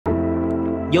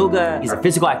Yoga is a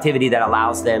physical activity that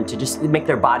allows them to just make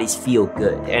their bodies feel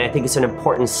good. And I think it's an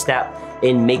important step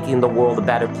in making the world a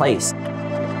better place.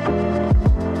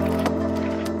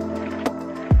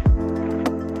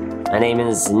 My name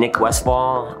is Nick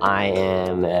Westfall. I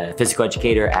am a physical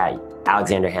educator at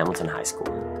Alexander Hamilton High School.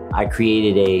 I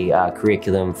created a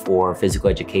curriculum for physical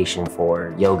education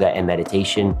for yoga and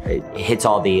meditation. It hits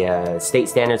all the state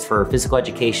standards for physical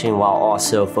education while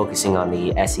also focusing on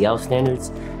the SEL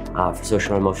standards for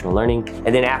social and emotional learning.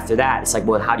 And then after that, it's like,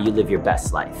 well, how do you live your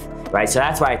best life, right? So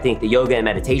that's why I think the yoga and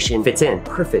meditation fits in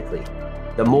perfectly.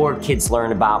 The more kids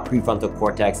learn about prefrontal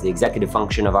cortex, the executive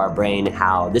function of our brain, and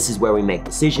how this is where we make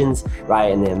decisions,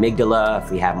 right? And the amygdala,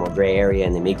 if we have more gray area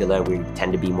in the amygdala, we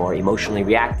tend to be more emotionally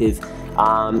reactive.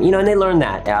 And they learn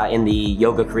that in the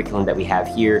yoga curriculum that we have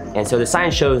here. And so the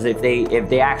science shows if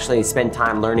they actually spend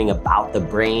time learning about the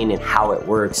brain and how it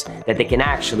works, that they can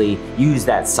actually use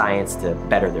that science to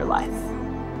better their life.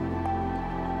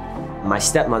 My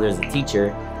stepmother is a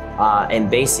teacher. And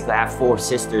basically I have 4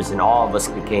 sisters and all of us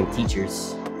became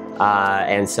teachers.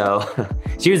 And so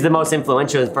she was the most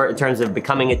influential in terms of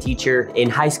becoming a teacher. In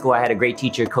high school, I had a great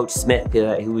teacher, Coach Smith,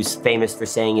 who was famous for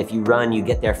saying, if you run, you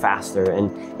get there faster.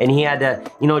 And he had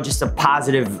just a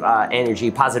positive energy,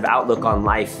 positive outlook on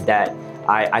life that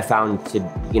I found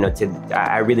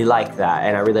I really like that,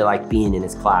 and I really like being in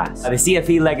his class. The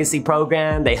CFE Legacy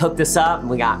Program, they hooked us up, and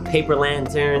we got paper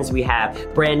lanterns, we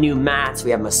have brand new mats, we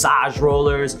have massage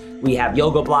rollers, we have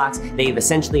yoga blocks. They've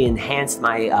essentially enhanced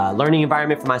my learning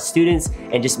environment for my students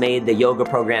and just made the yoga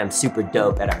program super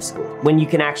dope at our school. When you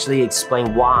can actually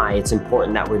explain why it's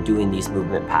important that we're doing these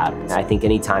movement patterns. I think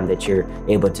anytime that you're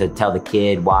able to tell the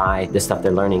kid why the stuff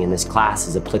they're learning in this class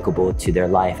is applicable to their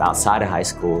life outside of high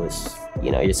school is,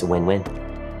 just a win-win.